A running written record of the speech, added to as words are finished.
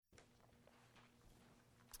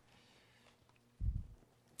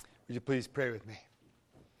Would you please pray with me?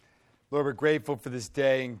 Lord, we're grateful for this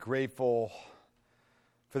day and grateful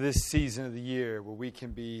for this season of the year where we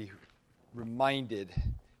can be reminded,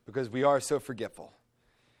 because we are so forgetful,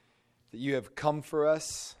 that you have come for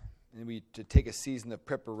us and we to take a season of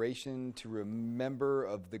preparation to remember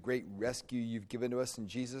of the great rescue you've given to us in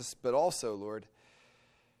Jesus, but also, Lord,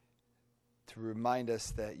 to remind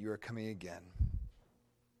us that you are coming again.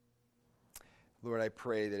 Lord, I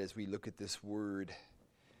pray that as we look at this word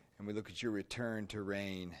and we look at your return to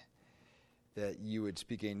reign, that you would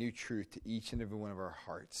speak a new truth to each and every one of our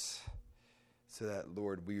hearts, so that,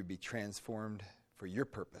 Lord, we would be transformed for your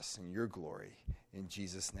purpose and your glory. In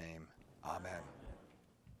Jesus' name, amen.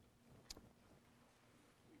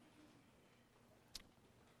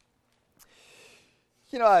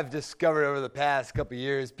 You know, I've discovered over the past couple of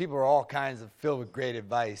years, people are all kinds of filled with great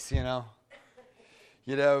advice, you know.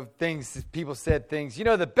 People said things,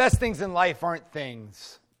 the best things in life aren't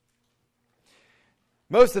things.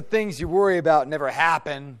 Most of the things you worry about never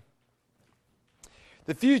happen.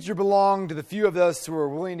 The future belongs to the few of us who are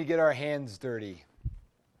willing to get our hands dirty.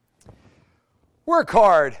 Work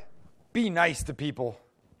hard. Be nice to people.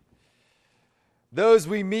 Those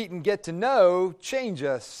we meet and get to know change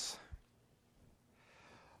us.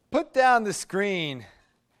 Put down the screen.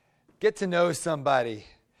 Get to know somebody.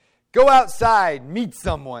 Go outside. Meet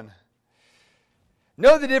someone.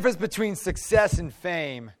 Know the difference between success and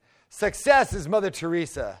fame. Success is Mother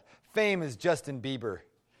Teresa. Fame is Justin Bieber.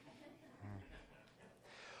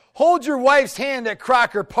 Hold your wife's hand at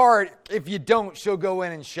Crocker Park. If you don't, she'll go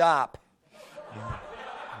in and shop.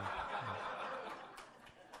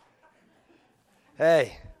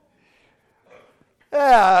 Hey.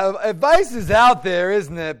 Yeah, advice is out there,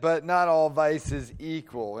 isn't it? But not all advice is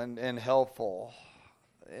equal and helpful.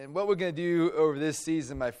 And what we're going to do over this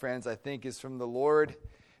season, my friends, I think is from the Lord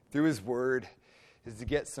through His Word, is to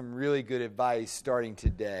get some really good advice starting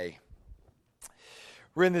today.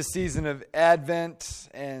 We're in the season of Advent,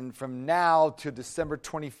 and from now to December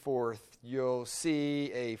 24th, you'll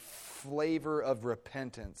see a flavor of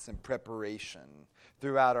repentance and preparation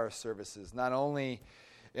throughout our services, not only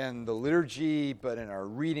in the liturgy, but in our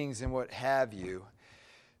readings and what have you.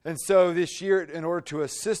 And so this year, in order to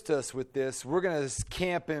assist us with this, we're going to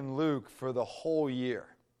camp in Luke for the whole year,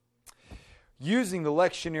 using the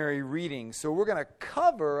lectionary reading. So we're going to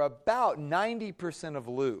cover about 90% of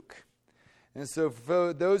Luke. And so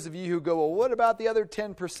for those of you who go, well, what about the other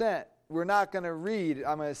 10%? We're not going to read.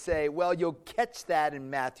 I'm going to say, well, you'll catch that in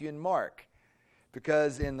Matthew and Mark.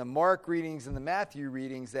 Because in the Mark readings and the Matthew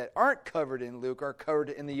readings that aren't covered in Luke are covered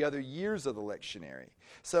in the other years of the lectionary.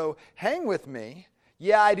 So hang with me.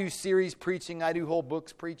 Yeah, I do series preaching. I do whole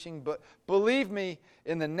books preaching. But believe me,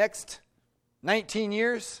 in the next 19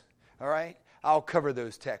 years, all right, I'll cover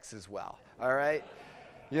those texts as well. All right?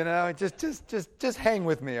 Just hang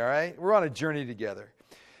with me, all right? We're on a journey together.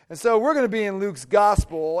 And so we're going to be in Luke's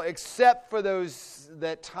gospel, except for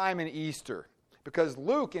that time in Easter. Because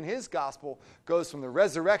Luke, in his gospel, goes from the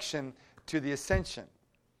resurrection to the ascension.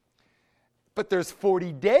 But there's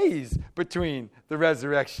 40 days between the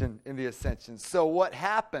resurrection and the ascension. So what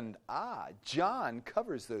happened? John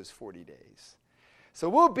covers those 40 days. So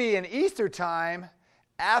we'll be in Easter time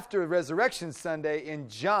after Resurrection Sunday in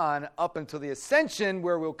John up until the ascension,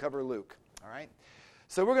 where we'll cover Luke. All right?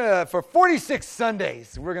 So we're going to, for 46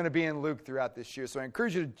 Sundays, we're going to be in Luke throughout this year. So I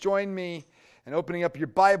encourage you to join me in opening up your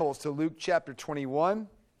Bibles to Luke chapter 21.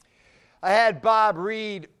 I had Bob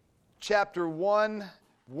read chapter 1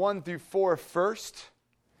 through 4 first.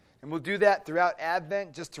 And we'll do that throughout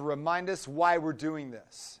Advent just to remind us why we're doing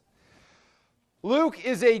this. Luke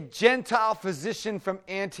is a Gentile physician from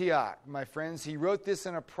Antioch, my friends. He wrote this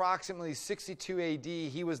in approximately 62 AD.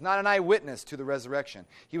 He was not an eyewitness to the resurrection.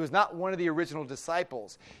 He was not one of the original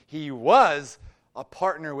disciples. He was a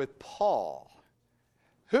partner with Paul,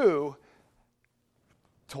 who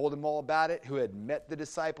told him all about it, who had met the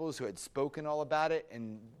disciples, who had spoken all about it.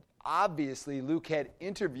 And obviously, Luke had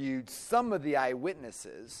interviewed some of the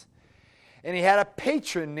eyewitnesses. And he had a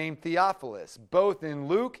patron named Theophilus, both in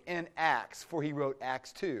Luke and Acts, for he wrote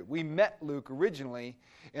Acts 2. We met Luke originally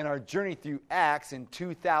in our journey through Acts in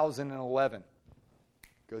 2011.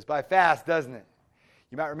 Goes by fast, doesn't it?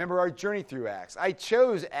 You might remember our journey through Acts. I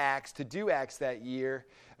chose Acts to do Acts that year,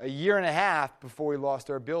 a year and a half before we lost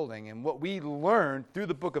our building. And what we learned through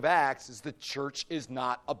the book of Acts is the church is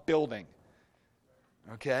not a building.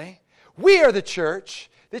 Okay? We are the church.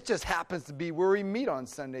 This just happens to be where we meet on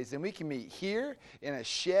Sundays. And we can meet here, in a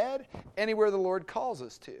shed, anywhere the Lord calls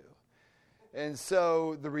us to. And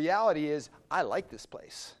so the reality is, I like this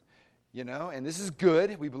place. And this is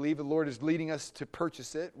good. We believe the Lord is leading us to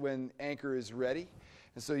purchase it when Anchor is ready.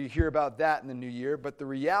 And so you hear about that in the new year. But the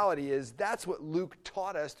reality is that's what Luke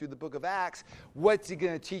taught us through the book of Acts. What's he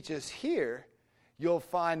going to teach us here? You'll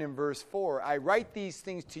find in verse 4, I write these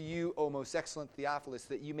things to you, O most excellent Theophilus,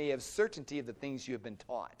 that you may have certainty of the things you have been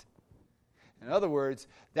taught. In other words,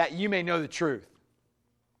 that you may know the truth.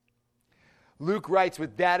 Luke writes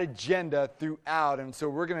with that agenda throughout, and so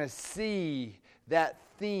we're going to see that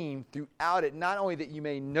theme throughout it, not only that you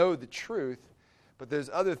may know the truth, but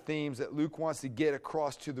there's other themes that Luke wants to get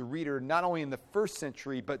across to the reader, not only in the first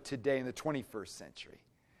century, but today in the 21st century,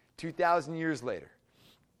 2,000 years later.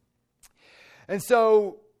 And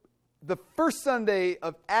so the first Sunday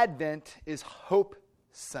of Advent is Hope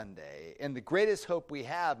Sunday. And the greatest hope we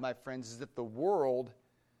have, my friends, is that the world,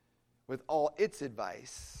 with all its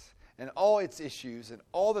advice and all its issues and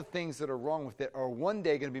all the things that are wrong with it, are one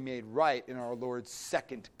day going to be made right in our Lord's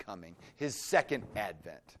second coming, his second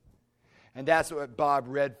advent. And that's what Bob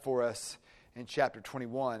read for us in chapter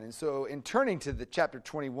 21. And so in turning to the chapter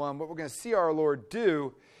 21, what we're going to see our Lord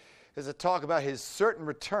do is to talk about his certain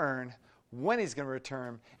return, when he's going to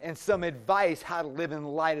return, and some advice how to live in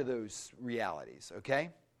light of those realities, okay?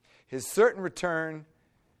 His certain return,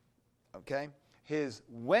 okay? His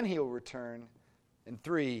when he'll return, and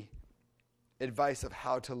 3, advice of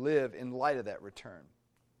how to live in light of that return.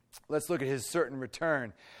 Let's look at his certain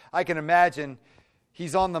return. I can imagine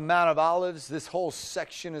he's on the Mount of Olives. This whole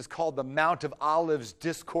section is called the Mount of Olives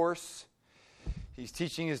Discourse. He's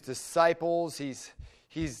teaching his disciples.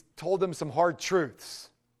 He's told them some hard truths.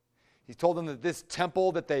 He's told them that this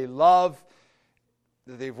temple that they love,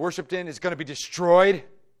 that they've worshiped in, is going to be destroyed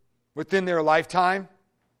within their lifetime.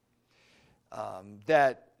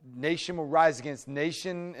 That nation will rise against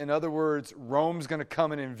nation. In other words, Rome's going to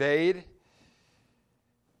come and invade.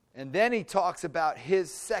 And then he talks about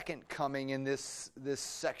his second coming in this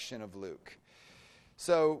section of Luke.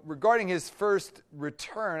 So regarding his first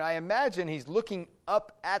return, I imagine he's looking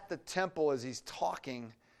up at the temple as he's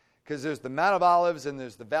talking, because there's the Mount of Olives and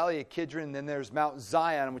there's the Valley of Kidron, and then there's Mount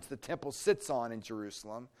Zion, which the temple sits on in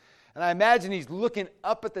Jerusalem. And I imagine he's looking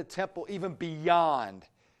up at the temple even beyond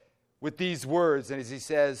with these words. And as he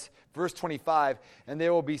says, verse 25, and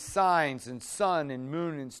there will be signs and sun and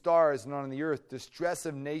moon and stars, and on the earth distress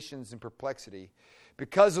of nations and perplexity,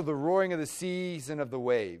 because of the roaring of the seas and of the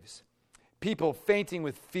waves. People fainting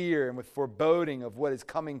with fear and with foreboding of what is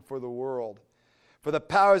coming for the world. For the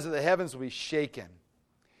powers of the heavens will be shaken.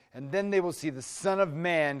 And then they will see the Son of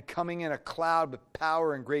Man coming in a cloud with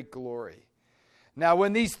power and great glory. Now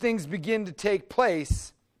when these things begin to take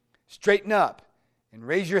place, straighten up and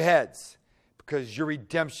raise your heads, because your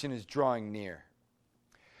redemption is drawing near.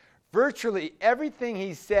 Virtually everything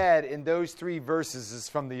he said in those 3 verses is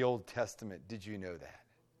from the Old Testament. Did you know that?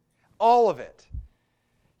 All of it.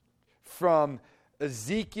 From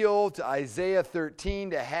Ezekiel to Isaiah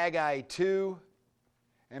 13 to Haggai 2,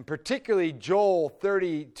 and particularly Joel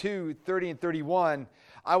 32, 30 and 31,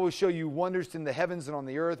 I will show you wonders in the heavens and on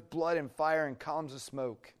the earth, blood and fire and columns of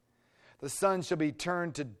smoke. The sun shall be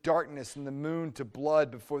turned to darkness and the moon to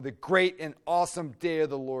blood before the great and awesome day of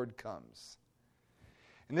the Lord comes.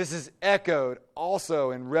 And this is echoed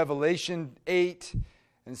also in Revelation 8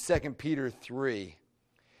 and 2 Peter 3.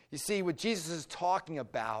 You see, what Jesus is talking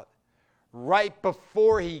about, right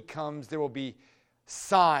before he comes, there will be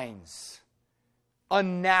signs,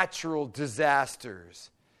 unnatural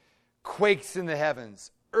disasters, quakes in the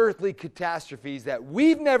heavens, earthly catastrophes that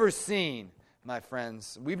we've never seen, my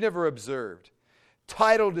friends, we've never observed.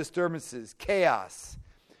 Tidal disturbances, chaos,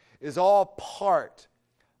 is all part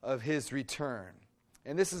of his return.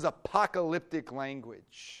 And this is apocalyptic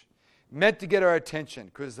language, meant to get our attention,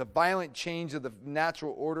 because the violent change of the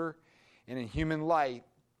natural order and in human life,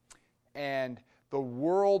 and the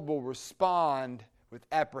world will respond with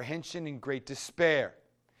apprehension and great despair.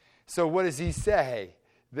 So what does he say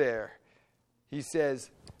there? He says,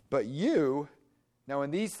 but you, now when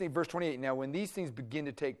these things, verse 28, now when these things begin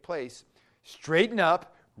to take place, straighten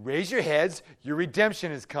up, raise your heads, your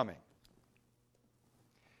redemption is coming.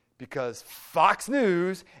 Because Fox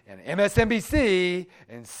News and MSNBC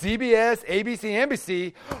and CBS, ABC,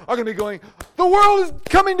 NBC are going to be going, the world is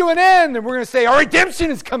coming to an end, and we're going to say, our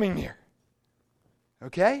redemption is coming near.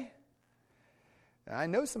 Okay? Now, I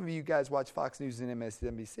know some of you guys watch Fox News and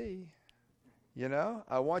MSNBC. You know,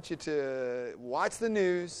 I want you to watch the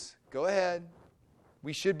news. Go ahead.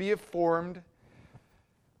 We should be informed,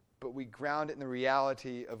 but we ground it in the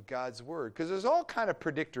reality of God's word. Because there's all kind of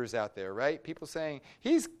predictors out there, right? People saying,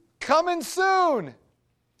 he's coming soon.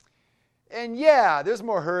 And yeah, there's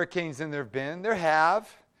more hurricanes than there have been. There have.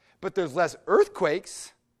 But there's less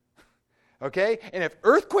earthquakes. Okay? And if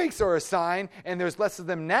earthquakes are a sign, and there's less of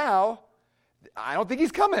them now, I don't think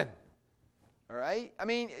he's coming. All right? I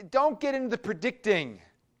mean, don't get into the predicting.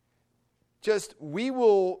 Just, we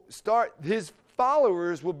will start, his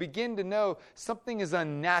followers will begin to know something is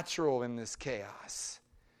unnatural in this chaos.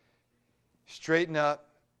 Straighten up.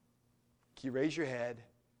 Can you raise your head?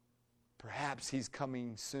 Perhaps he's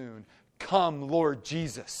coming soon. Come, Lord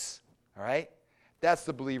Jesus. All right? That's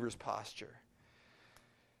the believer's posture.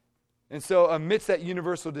 And so amidst that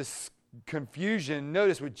universal confusion,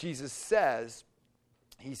 notice what Jesus says.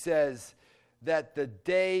 He says that the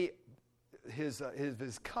day his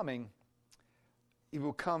coming, he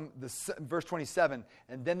will come, verse 27,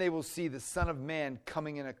 and then they will see the Son of Man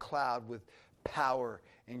coming in a cloud with power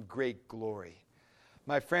and great glory.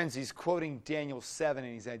 My friends, he's quoting Daniel 7,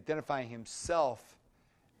 and he's identifying himself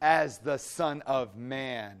as the Son of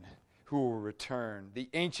Man who will return. The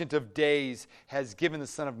Ancient of Days has given the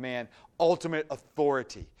Son of Man ultimate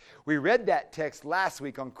authority. We read that text last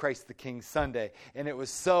week on Christ the King Sunday, and it was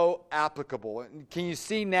so applicable. Can you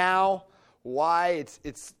see now why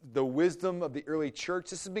it's the wisdom of the early church?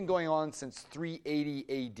 This has been going on since 380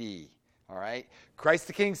 A.D., all right? Christ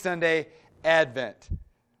the King Sunday, Advent,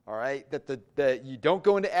 all right? That you don't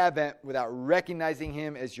go into Advent without recognizing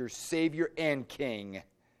him as your Savior and King.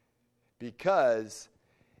 Because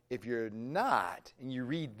if you're not, and you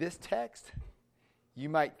read this text, you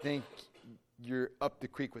might think you're up the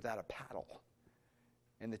creek without a paddle.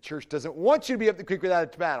 And the church doesn't want you to be up the creek without a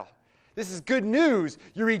paddle. This is good news.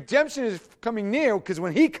 Your redemption is coming near, because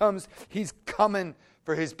when he comes, he's coming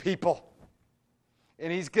for his people.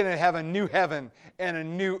 And he's going to have a new heaven and a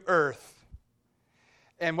new earth.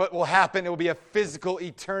 And what will happen, it will be a physical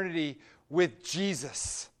eternity with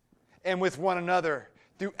Jesus and with one another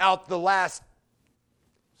throughout the last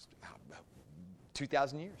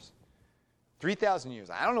 2,000 years, 3,000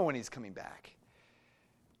 years. I don't know when he's coming back.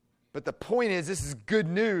 But the point is, this is good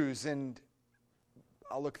news, and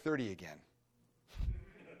I'll look 30 again.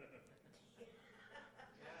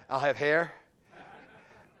 I'll have hair.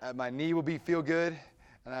 My knee will feel good,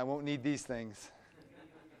 and I won't need these things.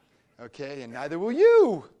 Okay, and neither will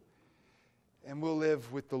you. And we'll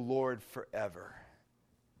live with the Lord forever.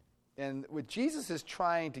 And what Jesus is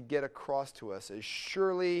trying to get across to us, as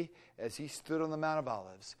surely as he stood on the Mount of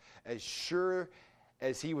Olives, as sure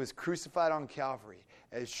as he was crucified on Calvary,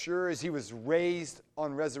 as sure as he was raised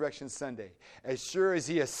on Resurrection Sunday, as sure as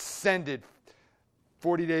he ascended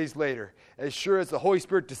 40 days later, as sure as the Holy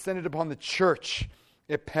Spirit descended upon the church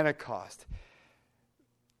at Pentecost,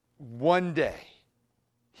 one day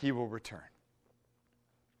he will return.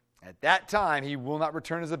 At that time, he will not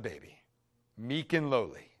return as a baby, meek and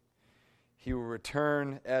lowly. He will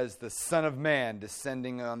return as the Son of Man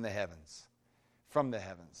descending on the heavens, from the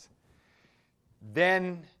heavens.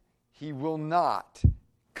 Then he will not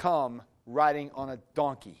come riding on a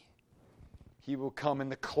donkey. He will come in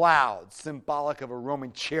the clouds, symbolic of a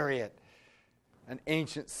Roman chariot, an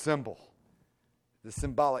ancient symbol, the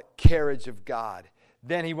symbolic carriage of God.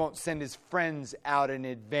 Then he won't send his friends out in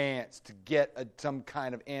advance to get some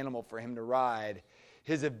kind of animal for him to ride.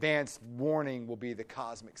 His advanced warning will be the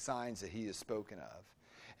cosmic signs that he has spoken of.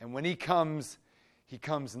 And when he comes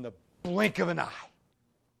in the blink of an eye.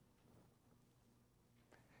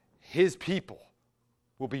 His people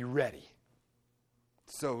will be ready.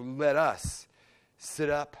 So let us sit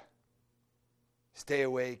up, stay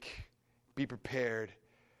awake, be prepared.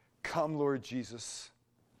 Come, Lord Jesus,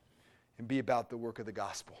 and be about the work of the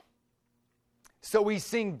gospel. So we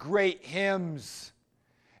sing great hymns.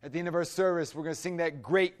 At the end of our service, we're going to sing that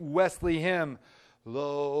great Wesley hymn.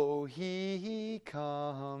 Lo, he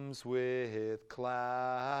comes with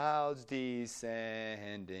clouds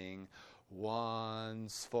descending,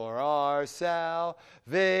 once for our salvation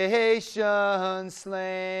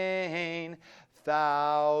slain.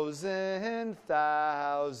 1,000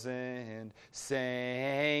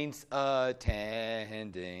 saints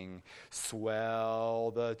attending, swell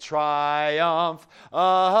the triumph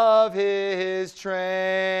of his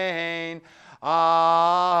train. Alleluia,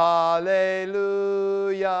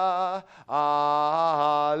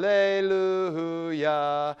 alleluia,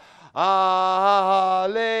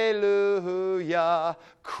 alleluia.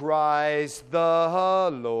 Christ the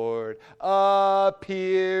Lord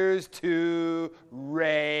appears to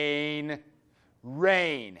reign.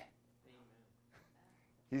 Reign.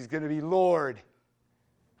 He's going to be Lord.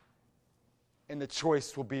 And the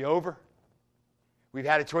choice will be over. We've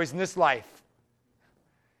had a choice in this life.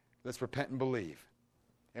 Let's repent and believe.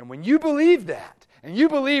 And when you believe that, and you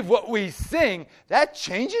believe what we sing, that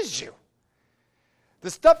changes you.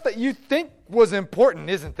 The stuff that you think was important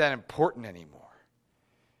isn't that important anymore.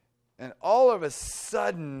 And all of a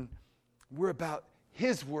sudden, we're about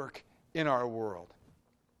his work in our world.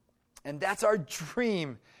 And that's our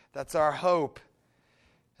dream. That's our hope.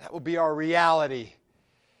 That will be our reality.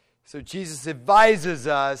 So Jesus advises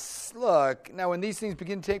us, look, now when these things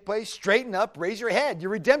begin to take place, straighten up, raise your head.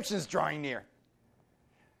 Your redemption is drawing near.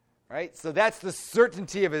 Right? So that's the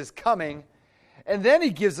certainty of his coming. And then he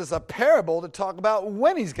gives us a parable to talk about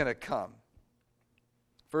when he's going to come.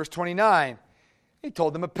 Verse 29, he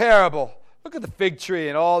told them a parable. Look at the fig tree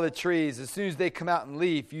and all the trees. As soon as they come out in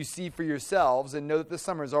leaf, you see for yourselves and know that the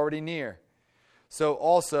summer is already near. So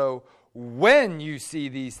also, when you see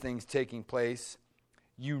these things taking place,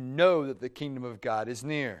 you know that the kingdom of God is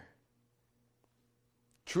near.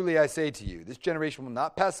 Truly I say to you, this generation will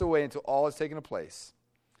not pass away until all has taken place.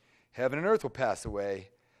 Heaven and earth will pass away,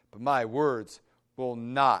 but my words will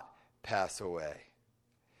not pass away.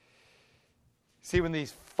 See, when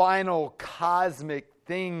these final cosmic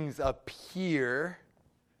things appear,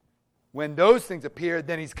 when those things appear,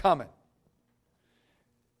 then he's coming.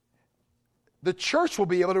 The church will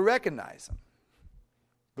be able to recognize him.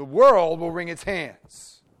 The world will wring its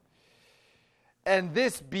hands. And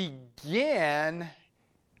this began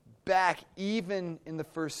back even in the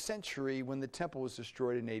first century when the temple was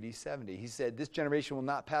destroyed in AD 70. He said, this generation will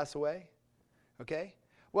not pass away. Okay?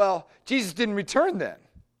 Well, Jesus didn't return then.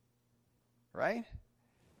 Right?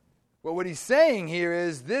 Well, what he's saying here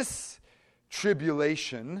is this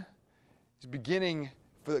tribulation is beginning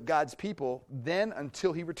for God's people then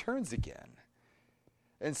until he returns again.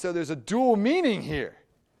 And so there's a dual meaning here.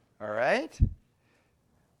 All right?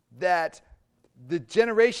 That the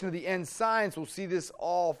generation of the end signs will see this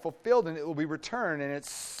all fulfilled and it will be returned. And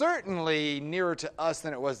it's certainly nearer to us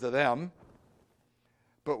than it was to them.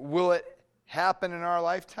 But will it happen in our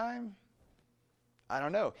lifetime? I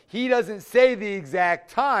don't know. He doesn't say the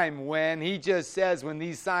exact time when. He just says when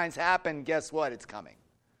these signs happen, guess what? It's coming.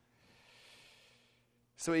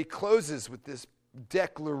 So he closes with this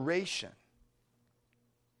declaration.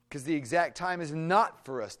 Because the exact time is not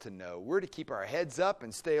for us to know. We're to keep our heads up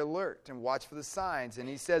and stay alert and watch for the signs. And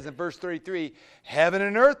he says in verse 33, heaven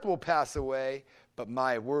and earth will pass away, but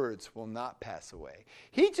my words will not pass away.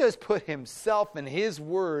 He just put himself and his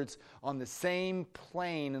words on the same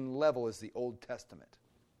plane and level as the Old Testament.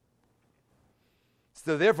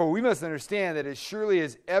 So therefore, we must understand that as surely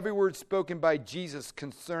as every word spoken by Jesus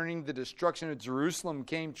concerning the destruction of Jerusalem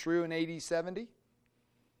came true in AD 70,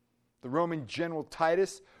 the Roman general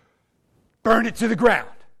Titus burned it to the ground.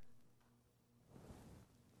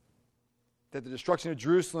 That the destruction of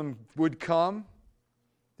Jerusalem would come,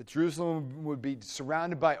 that Jerusalem would be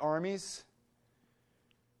surrounded by armies,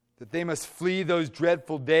 that they must flee those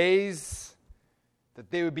dreadful days, that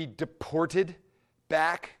they would be deported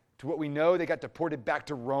back to what we know. They got deported back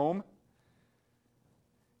to Rome.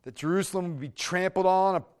 That Jerusalem would be trampled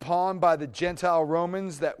upon by the Gentile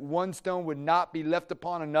Romans, that one stone would not be left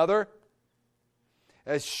upon another.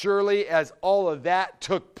 As surely as all of that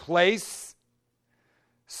took place,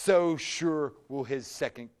 so sure will his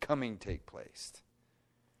second coming take place.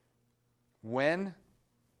 When?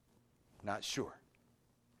 Not sure.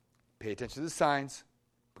 Pay attention to the signs,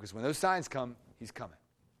 because when those signs come, he's coming.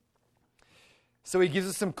 So he gives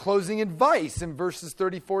us some closing advice in verses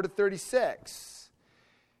 34 to 36.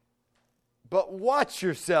 But watch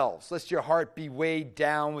yourselves, lest your heart be weighed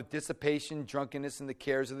down with dissipation, drunkenness, and the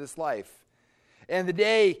cares of this life. And the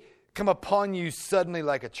day come upon you suddenly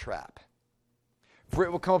like a trap. For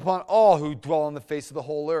it will come upon all who dwell on the face of the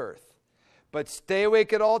whole earth. But stay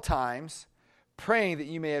awake at all times, praying that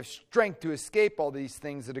you may have strength to escape all these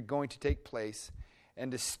things that are going to take place,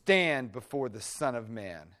 and to stand before the Son of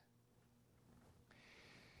Man.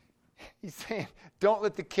 He's saying, don't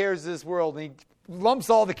let the cares of this world, and he lumps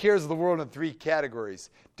all the cares of the world in three categories: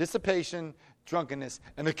 dissipation, drunkenness,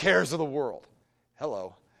 and the cares of the world.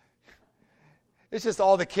 Hello. It's just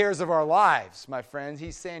all the cares of our lives, my friends.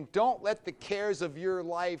 He's saying, don't let the cares of your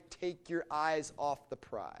life take your eyes off the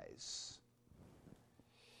prize.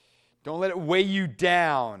 Don't let it weigh you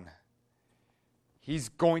down. He's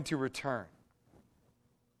going to return.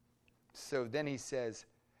 So then he says,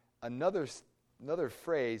 another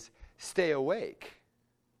phrase, stay awake.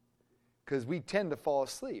 Because we tend to fall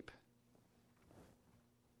asleep.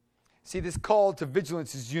 See, this call to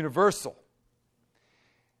vigilance is universal.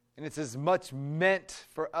 And it's as much meant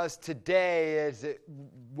for us today as it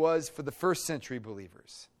was for the first century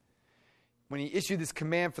believers. When he issued this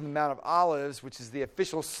command from the Mount of Olives, which is the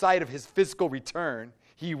official site of his physical return,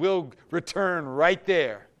 he will return right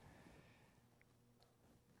there.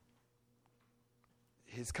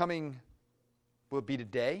 His coming will be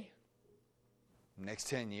today, next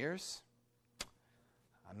 10 years.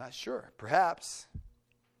 I'm not sure, perhaps.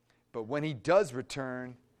 But when he does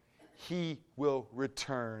return, he will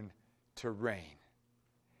return to reign.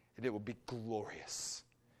 And it will be glorious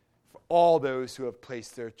for all those who have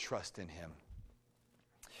placed their trust in him.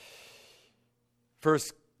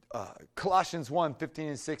 First, Colossians 1, 15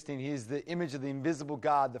 and 16, he is the image of the invisible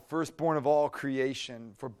God, the firstborn of all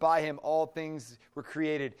creation. For by him all things were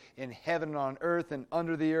created in heaven and on earth and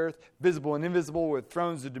under the earth, visible and invisible, with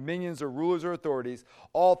thrones or dominions or rulers or authorities.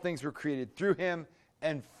 All things were created through him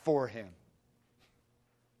and for him.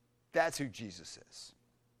 That's who Jesus is.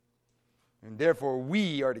 And therefore,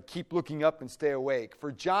 we are to keep looking up and stay awake.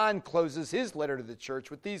 For John closes his letter to the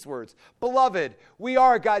church with these words, Beloved, we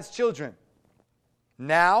are God's children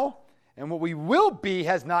now, and what we will be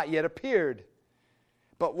has not yet appeared.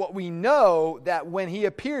 But what we know, that when he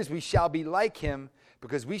appears, we shall be like him,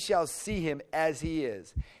 because we shall see him as he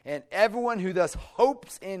is. And everyone who thus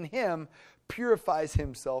hopes in him purifies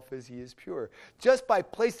himself as he is pure. Just by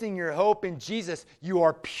placing your hope in Jesus, you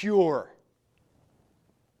are pure,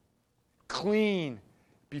 clean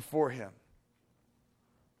before him.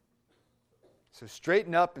 So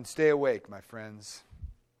straighten up and stay awake, my friends.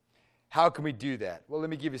 How can we do that? Well, let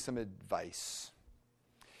me give you some advice.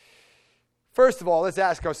 First of all, let's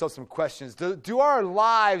ask ourselves some questions. Do our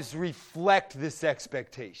lives reflect this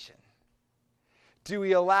expectation? Do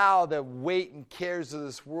we allow the weight and cares of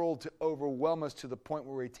this world to overwhelm us to the point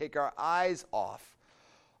where we take our eyes off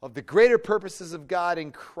of the greater purposes of God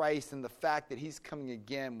in Christ and the fact that he's coming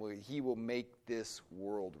again where he will make this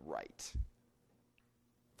world right?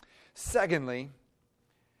 Secondly,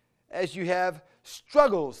 as you have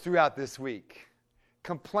struggles throughout this week,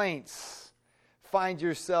 complaints, find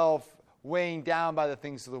yourself weighing down by the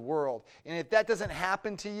things of the world. And if that doesn't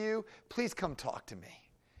happen to you, please come talk to me.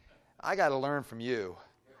 I got to learn from you.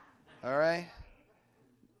 All right?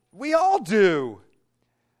 We all do.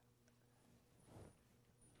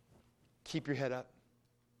 Keep your head up.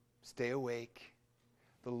 Stay awake.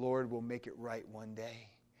 The Lord will make it right one day.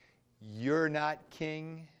 You're not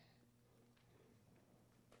king.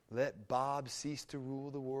 Let Bob cease to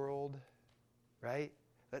rule the world, right?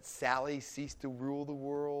 Let Sally cease to rule the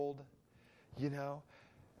world, you know.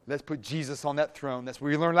 Let's put Jesus on that throne. That's what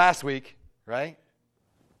we learned last week, right?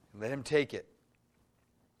 Let him take it.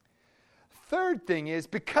 Third thing is,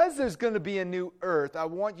 because there's going to be a new earth, I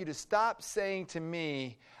want you to stop saying to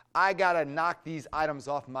me, I got to knock these items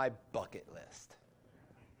off my bucket list.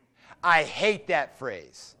 I hate that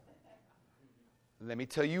phrase. Let me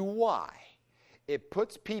tell you why. It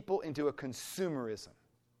puts people into a consumerism.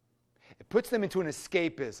 It puts them into an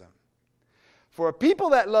escapism. For people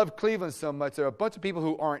that love Cleveland so much, there are a bunch of people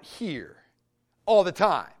who aren't here all the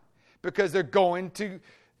time because they're going to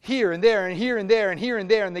here and there and here and there and here and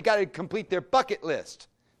there, and they got to complete their bucket list,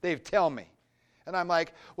 they tell me. And I'm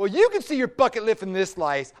like, well, you can see your bucket list in this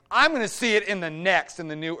life. I'm going to see it in the next, in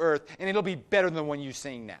the new earth, and it'll be better than the one you're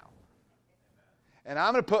seeing now. And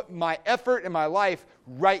I'm going to put my effort and my life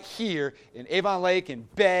right here in Avon Lake and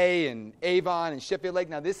Bay and Avon and Sheffield Lake.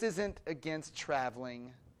 Now, this isn't against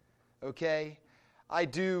traveling, okay? I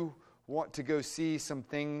do want to go see some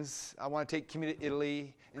things. I want to take Kimmy to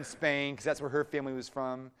Italy and Spain because that's where her family was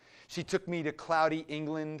from. She took me to cloudy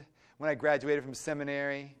England when I graduated from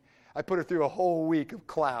seminary. I put her through a whole week of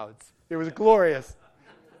clouds. It was glorious.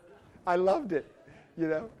 I loved it, you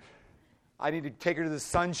know. I need to take her to the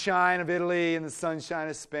sunshine of Italy and the sunshine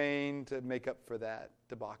of Spain to make up for that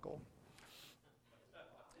debacle.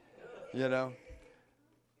 You know,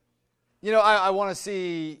 I want to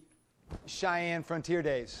see Cheyenne Frontier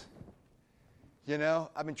Days. You know,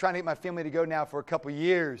 I've been trying to get my family to go now for a couple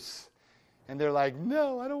years. And they're like,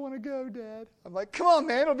 no, I don't want to go, Dad. I'm like, come on,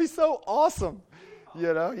 man, it'll be so awesome.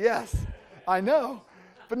 You know, yes, I know.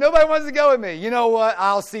 But nobody wants to go with me. You know what?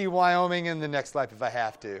 I'll see Wyoming in the next life if I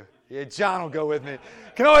have to. Yeah, John will go with me.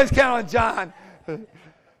 Can always count on John.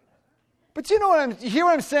 But you hear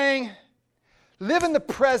what I'm saying? Live in the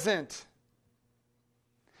present.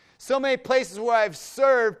 So many places where I've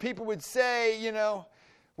served, people would say, you know,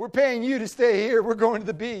 we're paying you to stay here. We're going to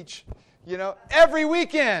the beach, you know, every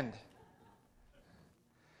weekend.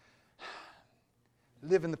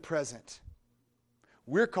 Live in the present.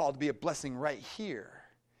 We're called to be a blessing right here.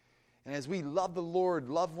 And as we love the Lord,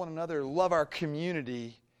 love one another, love our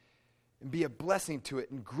community, and be a blessing to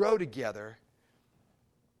it and grow together,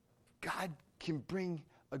 God can bring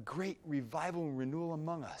a great revival and renewal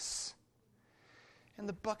among us. And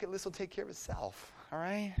the bucket list will take care of itself, all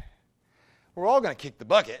right? We're all going to kick the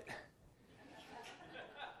bucket.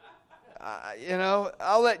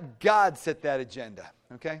 I'll let God set that agenda,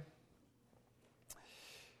 okay?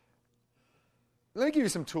 Let me give you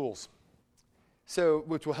some tools.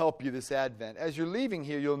 which will help you this Advent. As you're leaving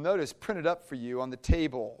here, you'll notice printed up for you on the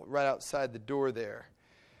table right outside the door there.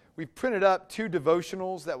 We've printed up 2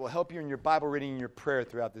 devotionals that will help you in your Bible reading and your prayer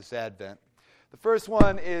throughout this Advent. The first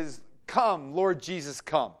one is Come, Lord Jesus,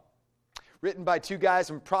 Come, written by 2 guys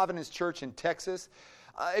from Providence Church in Texas.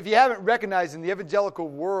 If you haven't recognized, in the evangelical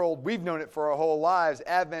world, we've known it for our whole lives,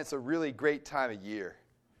 Advent's a really great time of year.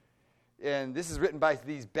 And this is written by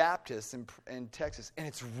these Baptists in Texas, and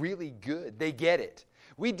it's really good. They get it.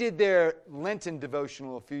 We did their Lenten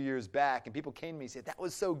devotional a few years back, and people came to me and said, that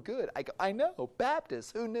was so good. I go, I know,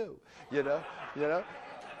 Baptists, who knew? You know?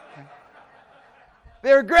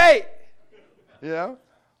 They're great,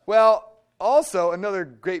 Well, also, another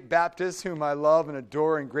great Baptist whom I love and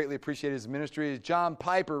adore and greatly appreciate his ministry is John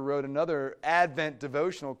Piper wrote another Advent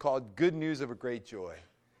devotional called Good News of a Great Joy.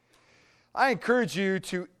 I encourage you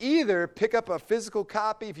to either pick up a physical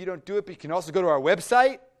copy. If you don't do it, but you can also go to our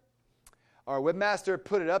website. Our webmaster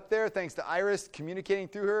put it up there, thanks to Iris communicating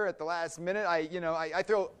through her at the last minute. I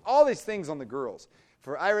throw all these things on the girls.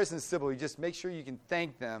 For Iris and Sybil, you just make sure you can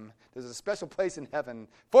thank them. There's a special place in heaven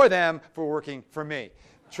for them for working for me.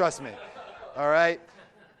 Trust me. All right?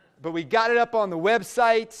 But we got it up on the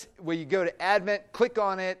website where you go to Advent, click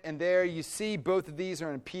on it, and there you see both of these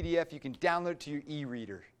are in PDF. You can download it to your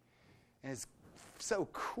e-reader. And it's so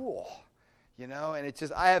cool, and it's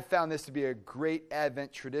just, I have found this to be a great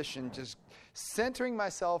Advent tradition, just centering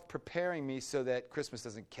myself, preparing me so that Christmas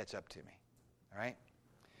doesn't catch up to me, all right?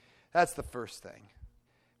 That's the first thing,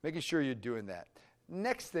 making sure you're doing that.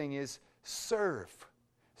 Next thing is serve.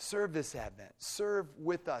 Serve this Advent. Serve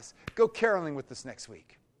with us. Go caroling with us next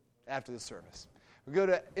week after the service. We go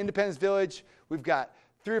to Independence Village. We've got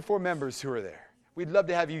 3 or 4 members who are there. We'd love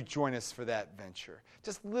to have you join us for that venture.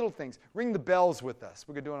 Just little things. Ring the bells with us.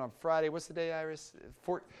 We're going to do it on Friday. What's the day, Iris?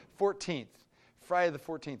 14th. Friday the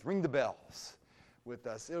 14th. Ring the bells with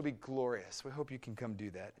us. It'll be glorious. We hope you can come do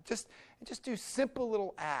that. Just do simple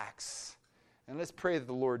little acts. And let's pray that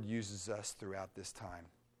the Lord uses us throughout this time.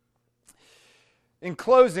 In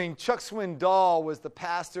closing, Chuck Swindoll was the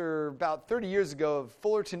pastor about 30 years ago of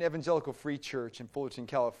Fullerton Evangelical Free Church in Fullerton,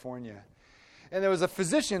 California. And there was a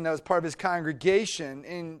physician that was part of his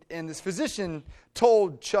congregation, and this physician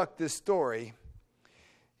told Chuck this story.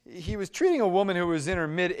 He was treating a woman who was in her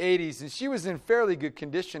mid-80s, and she was in fairly good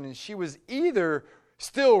condition, and she was either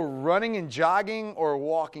still running and jogging or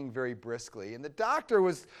walking very briskly. And the doctor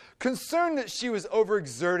was concerned that she was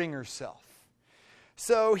overexerting herself.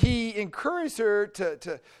 So he encouraged her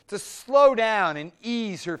to slow down and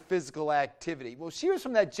ease her physical activity. Well, she was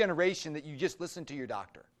from that generation that you just listen to your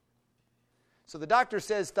doctor. So the doctor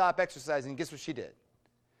says stop exercising. Guess what she did?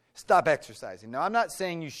 Stop exercising. Now, I'm not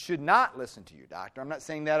saying you should not listen to your doctor. I'm not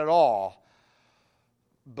saying that at all.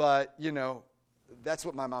 But, that's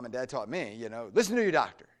what my mom and dad taught me. Listen to your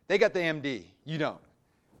doctor. They got the MD. You don't.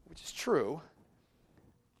 Which is true.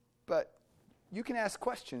 But you can ask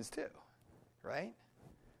questions too, right?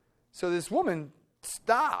 So this woman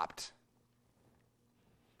stopped.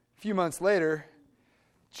 A few months later,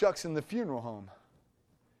 Chuck's in the funeral home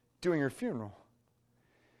doing her funeral.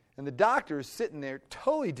 And the doctor is sitting there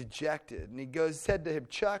totally dejected. And he said to him,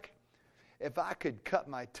 Chuck, if I could cut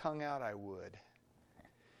my tongue out, I would.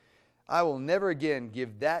 I will never again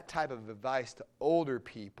give that type of advice to older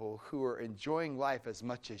people who are enjoying life as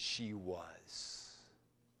much as she was.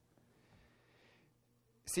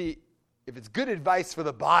 See, if it's good advice for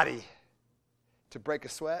the body to break a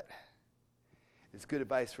sweat, it's good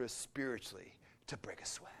advice for us spiritually to break a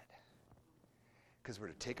sweat. Because we're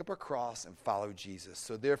to take up our cross and follow Jesus.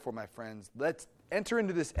 So therefore, my friends, let's enter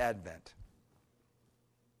into this Advent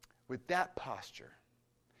with that posture,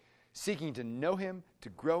 seeking to know Him, to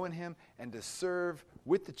grow in Him, and to serve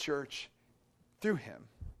with the church through Him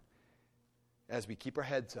as we keep our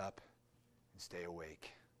heads up and stay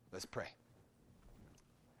awake. Let's pray.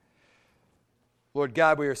 Lord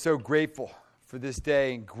God, we are so grateful for this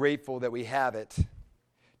day and grateful that we have it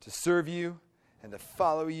to serve You and to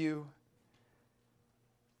follow You.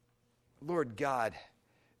 Lord God,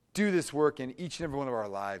 do this work in each and every one of our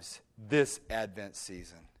lives this Advent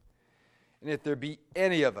season. And if there be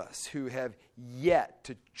any of us who have yet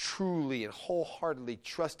to truly and wholeheartedly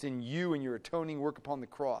trust in You and Your atoning work upon the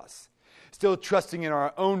cross, still trusting in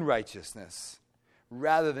our own righteousness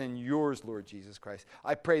rather than Yours, Lord Jesus Christ,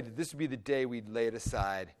 I pray that this would be the day we'd lay it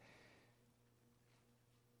aside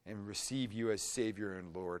and receive You as Savior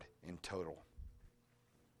and Lord in total.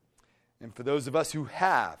 And for those of us who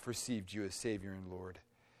have received You as Savior and Lord,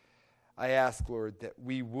 I ask, Lord, that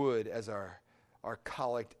we would, as our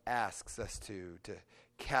collect asks us to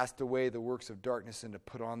cast away the works of darkness and to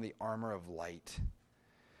put on the armor of light.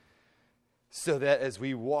 so that as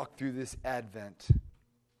we walk through this Advent,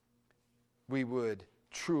 we would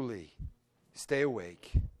truly stay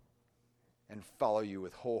awake and follow you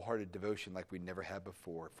with wholehearted devotion like we never have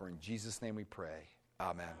before. For in Jesus' name we pray.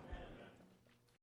 Amen.